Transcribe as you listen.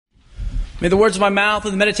May the words of my mouth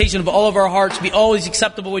and the meditation of all of our hearts be always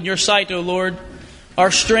acceptable in your sight, O Lord, our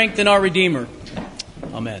strength and our Redeemer.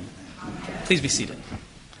 Amen. Please be seated.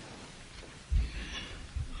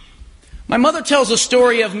 My mother tells a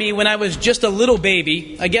story of me when I was just a little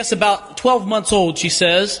baby, I guess about 12 months old, she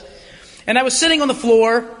says. And I was sitting on the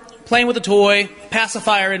floor, playing with a toy,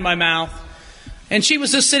 pacifier in my mouth. And she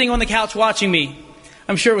was just sitting on the couch watching me.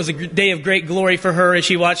 I'm sure it was a day of great glory for her as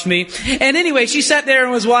she watched me. And anyway, she sat there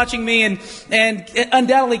and was watching me and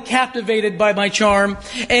undoubtedly captivated by my charm.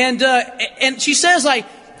 And she says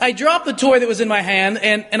I dropped the toy that was in my hand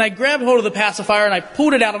and I grabbed hold of the pacifier and I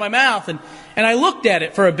pulled it out of my mouth and I looked at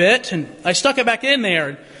it for a bit and I stuck it back in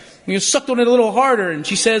there and sucked on it a little harder. And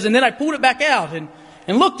she says, and then I pulled it back out and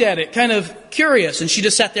looked at it, kind of curious. And she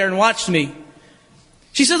just sat there and watched me.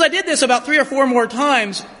 She says I did this about 3 or 4 more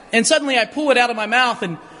times. And suddenly I pull it out of my mouth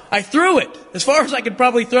and I threw it as far as I could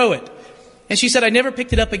probably throw it. And she said I never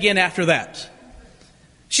picked it up again after that.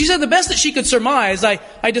 She said the best that she could surmise,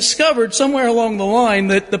 I discovered somewhere along the line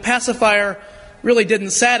that the pacifier really didn't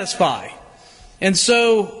satisfy. And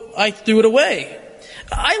so I threw it away.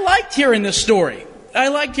 I liked hearing this story. I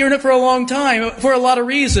liked hearing it for a long time for a lot of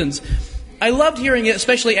reasons. I loved hearing it,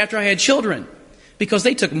 especially after I had children, because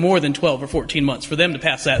they took more than 12 or 14 months for them to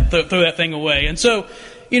pass that, throw that thing away. And so,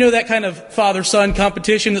 you know that kind of father-son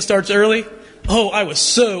competition that starts early? Oh, I was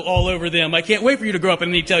so all over them. I can't wait for you to grow up and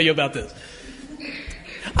me tell you about this.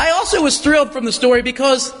 I also was thrilled from the story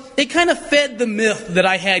because it kind of fed the myth that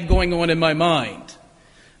I had going on in my mind.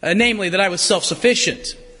 Namely, that I was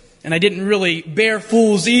self-sufficient. And I didn't really bear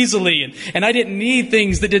fools easily. And I didn't need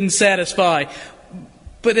things that didn't satisfy.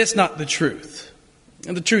 But that's not the truth.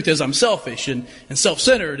 And the truth is I'm selfish and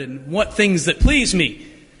self-centered and want things that please me.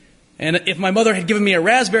 And if my mother had given me a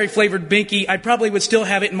raspberry-flavored Binky, I probably would still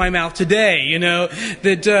have it in my mouth today,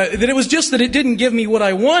 that it was just that it didn't give me what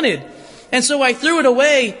I wanted. And so I threw it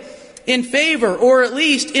away in favor, or at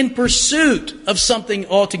least in pursuit of something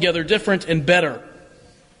altogether different and better.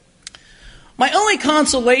 My only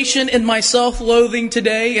consolation in my self-loathing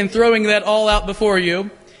today and throwing that all out before you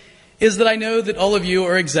is that I know that all of you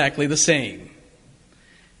are exactly the same.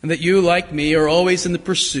 And that you, like me, are always in the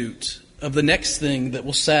pursuit of the next thing that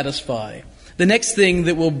will satisfy, the next thing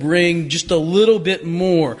that will bring just a little bit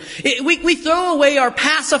more. We throw away our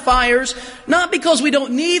pacifiers not because we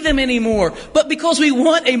don't need them anymore, but because we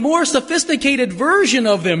want a more sophisticated version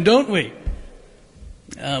of them, don't we?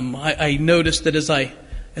 I noticed that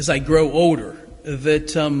as I grow older,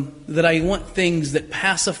 that I want things that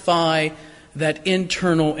pacify that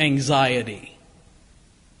internal anxiety.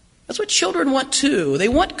 That's what children want too. They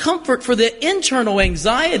want comfort for the internal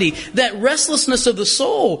anxiety, that restlessness of the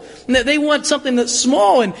soul. And that they want something that's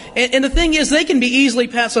small. And the thing is, they can be easily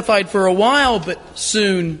pacified for a while, but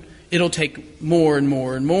soon it'll take more and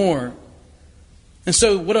more and more. And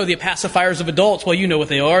so what are the pacifiers of adults? Well, you know what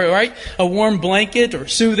they are, right? A warm blanket or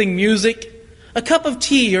soothing music, a cup of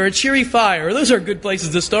tea or a cheery fire. Those are good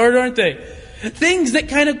places to start, aren't they? Things that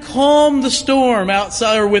kind of calm the storm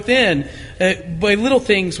outside or within. By little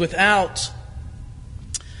things without.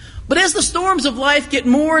 But as the storms of life get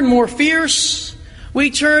more and more fierce, we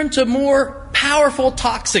turn to more powerful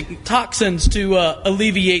toxins to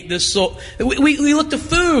alleviate this soul. We look to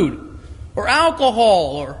food or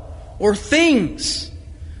alcohol or things.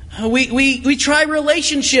 We try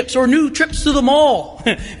relationships or new trips to the mall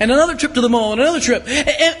and another trip to the mall and another trip.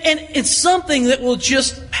 And it's something that will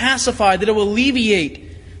just pacify, that it will alleviate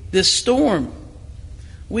this storm.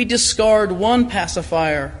 We discard one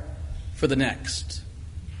pacifier for the next.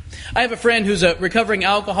 I have a friend who's a recovering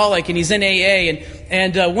alcoholic and he's in AA.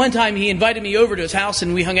 And one time he invited me over to his house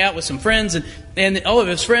and we hung out with some friends. And all of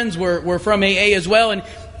his friends were from AA as well.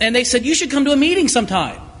 And they said, you should come to a meeting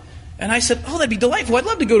sometime. And I said, oh, that'd be delightful. I'd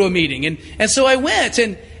love to go to a meeting. And so I went.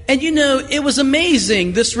 And it was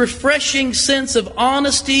amazing, this refreshing sense of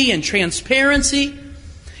honesty and transparency.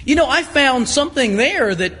 I found something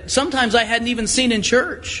there that sometimes I hadn't even seen in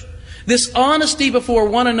church. This honesty before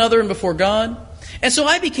one another and before God. And so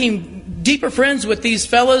I became deeper friends with these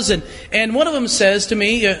fellas. And one of them says to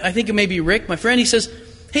me, I think it may be Rick, my friend, he says,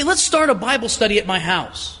 hey, let's start a Bible study at my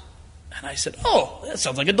house. And I said, oh, that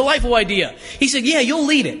sounds like a delightful idea. He said, yeah, you'll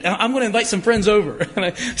lead it. I'm going to invite some friends over. And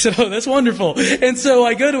I said, oh, that's wonderful. And so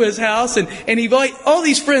I go to his house and invite all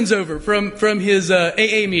these friends over from his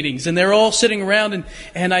AA meetings. And they're all sitting around.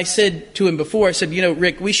 And I said to him before, I said,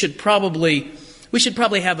 Rick, we should probably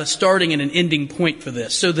have a starting and an ending point for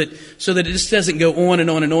this so that it just doesn't go on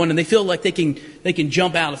and on and on. And they feel like they can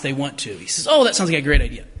jump out if they want to. He says, oh, that sounds like a great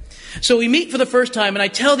idea. So we meet for the first time and I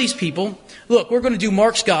tell these people, look, we're going to do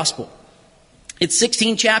Mark's Gospel. It's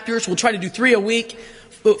 16 chapters. We'll try to do 3 a week.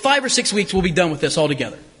 5 or 6 weeks, we'll be done with this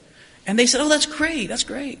altogether. And they said, oh, that's great. That's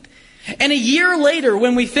great. And a year later,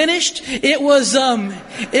 when we finished, it was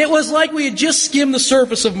like we had just skimmed the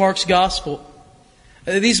surface of Mark's gospel.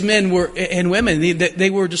 These men and women, they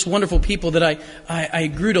were just wonderful people that I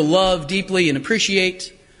grew to love deeply and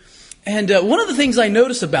appreciate. And one of the things I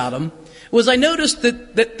noticed about them was I noticed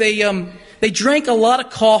that they drank a lot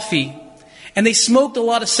of coffee and they smoked a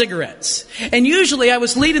lot of cigarettes. And usually I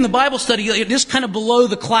was leading the Bible study just kind of below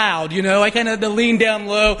the cloud, you know. I kind of had to lean down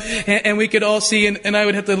low and we could all see, and I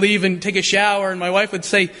would have to leave and take a shower, and my wife would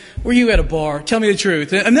say, were you at a bar? Tell me the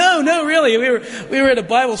truth. And, no, really. We were at a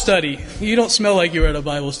Bible study. You don't smell like you were at a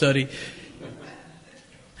Bible study.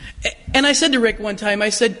 And I said to Rick one time, I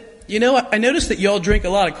said, you know, I noticed that y'all drink a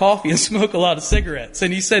lot of coffee and smoke a lot of cigarettes.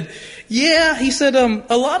 And he said, yeah,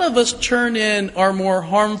 a lot of us turn in our more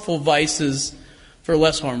harmful vices for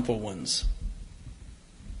less harmful ones.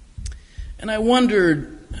 And I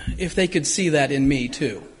wondered if they could see that in me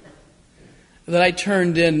too. That I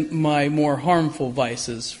turned in my more harmful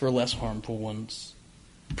vices for less harmful ones.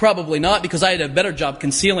 Probably not, because I had a better job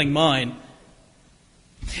concealing mine.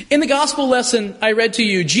 In the gospel lesson I read to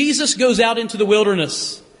you, Jesus goes out into the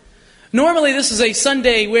wilderness. Normally, this is a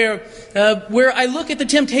Sunday where I look at the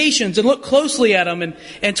temptations and look closely at them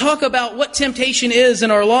and talk about what temptation is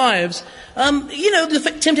in our lives.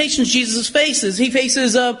 The temptations Jesus faces. He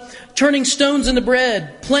faces turning stones into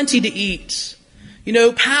bread, plenty to eat,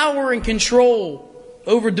 power and control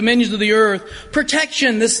over dominions of the earth,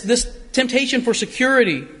 protection, this temptation for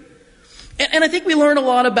security. And I think we learn a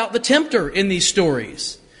lot about the tempter in these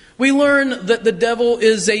stories. We learn that the devil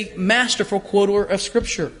is a masterful quoter of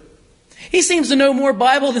Scripture. He seems to know more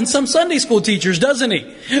Bible than some Sunday school teachers, doesn't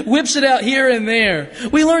he? Whips it out here and there.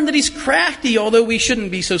 We learn that he's crafty, although we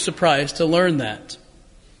shouldn't be so surprised to learn that.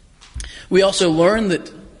 We also learn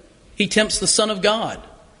that he tempts the Son of God.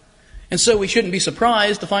 And so we shouldn't be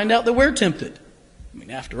surprised to find out that we're tempted. I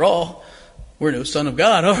mean, after all, we're no Son of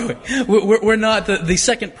God, are we? We're not the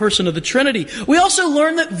second person of the Trinity. We also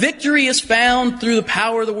learn that victory is found through the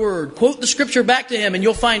power of the Word. Quote the Scripture back to him and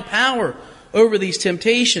you'll find power over these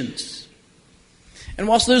temptations. And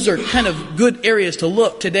whilst those are kind of good areas to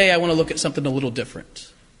look, today I want to look at something a little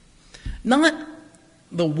different. Not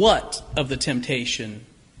the what of the temptation,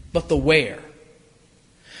 but the where.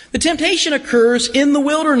 The temptation occurs in the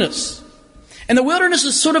wilderness. And the wilderness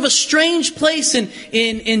is sort of a strange place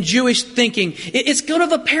in Jewish thinking. It's kind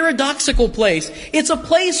of a paradoxical place. It's a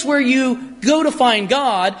place where you go to find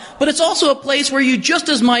God, but it's also a place where you just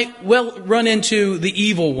as might well run into the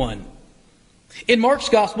evil one. In Mark's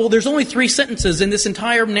gospel, there's only 3 sentences in this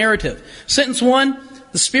entire narrative. Sentence 1,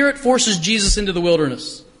 the Spirit forces Jesus into the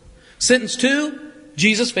wilderness. Sentence 2,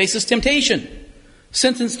 Jesus faces temptation.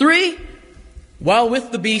 Sentence 3, while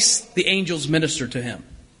with the beasts, the angels minister to him.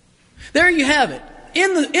 There you have it.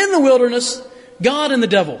 In the wilderness, God and the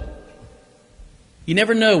devil. You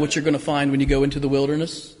never know what you're going to find when you go into the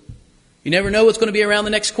wilderness. You never know what's going to be around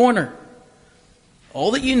the next corner.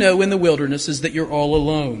 All that you know in the wilderness is that you're all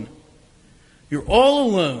alone. You're all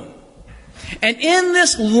alone. And in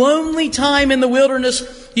this lonely time in the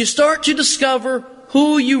wilderness, you start to discover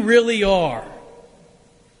who you really are.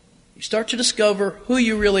 You start to discover who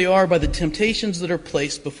you really are by the temptations that are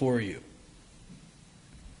placed before you.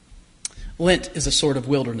 Lent is a sort of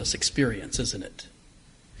wilderness experience, isn't it?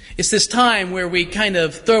 It's this time where we kind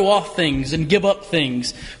of throw off things and give up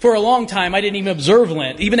things. For a long time, I didn't even observe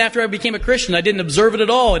Lent. Even after I became a Christian, I didn't observe it at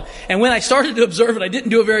all. And when I started to observe it, I didn't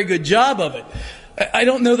do a very good job of it. I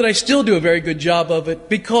don't know that I still do a very good job of it,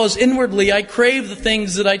 because inwardly I crave the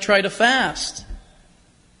things that I try to fast.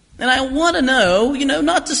 And I want to know,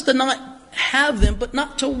 not just to not have them, but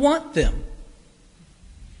not to want them.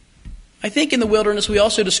 I think in the wilderness we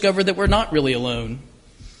also discover that we're not really alone.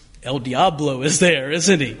 El Diablo is there,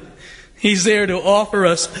 isn't he? He's there to offer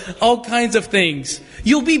us all kinds of things.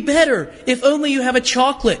 You'll be better if only you have a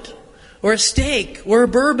chocolate or a steak or a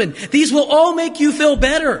bourbon. These will all make you feel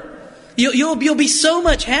better. You'll be so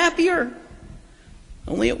much happier.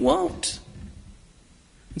 Only it won't.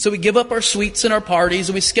 And so we give up our sweets and our parties,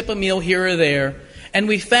 and we skip a meal here or there, and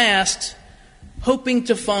we fast, hoping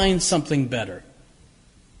to find something better.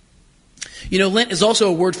 Lent is also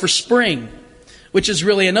a word for spring, which is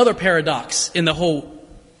really another paradox in the whole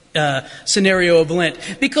scenario of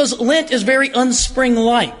Lent. Because Lent is very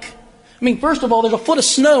unspring-like. First of all, there's a foot of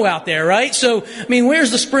snow out there, right? So,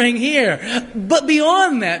 where's the spring here? But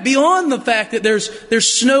beyond that, beyond the fact that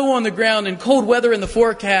there's snow on the ground and cold weather in the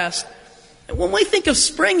forecast, when we think of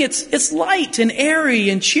spring, it's light and airy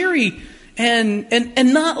and cheery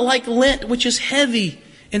and not like Lent, which is heavy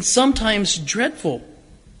and sometimes dreadful.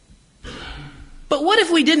 But what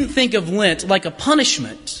if we didn't think of Lent like a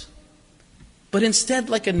punishment, but instead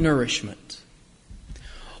like a nourishment?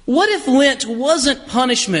 What if Lent wasn't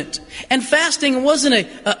punishment and fasting wasn't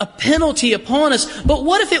a penalty upon us, but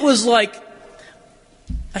what if it was like,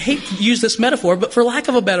 I hate to use this metaphor, but for lack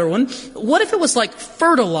of a better one, what if it was like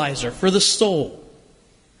fertilizer for the soul?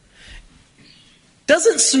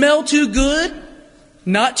 Doesn't smell too good,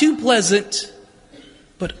 not too pleasant,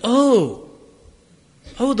 but oh,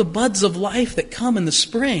 the buds of life that come in the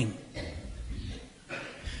spring.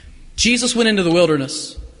 Jesus went into the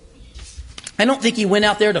wilderness. I don't think he went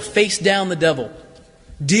out there to face down the devil,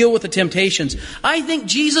 deal with the temptations. I think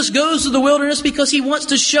Jesus goes to the wilderness because he wants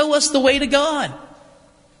to show us the way to God.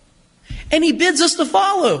 And he bids us to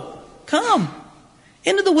follow. Come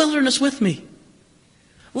into the wilderness with me.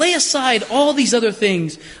 Lay aside all these other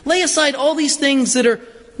things. Lay aside all these things that are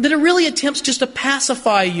really attempts just to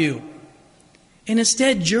pacify you. And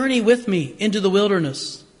instead journey with me into the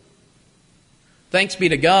wilderness. Thanks be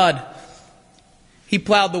to God. He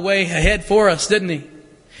plowed the way ahead for us, didn't he?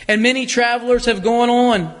 And many travelers have gone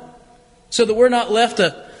on so that we're not left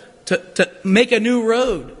to make a new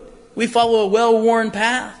road. We follow a well-worn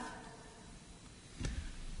path.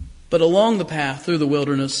 But along the path through the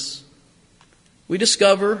wilderness, we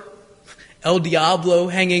discover El Diablo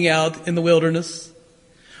hanging out in the wilderness.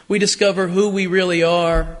 We discover who we really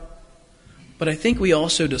are. But I think we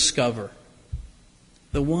also discover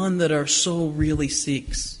the one that our soul really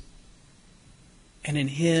seeks. And in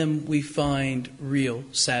him we find real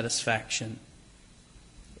satisfaction.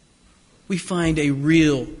 We find a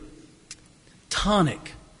real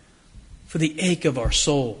tonic for the ache of our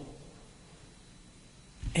soul.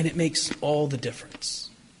 And it makes all the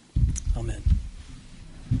difference. Amen.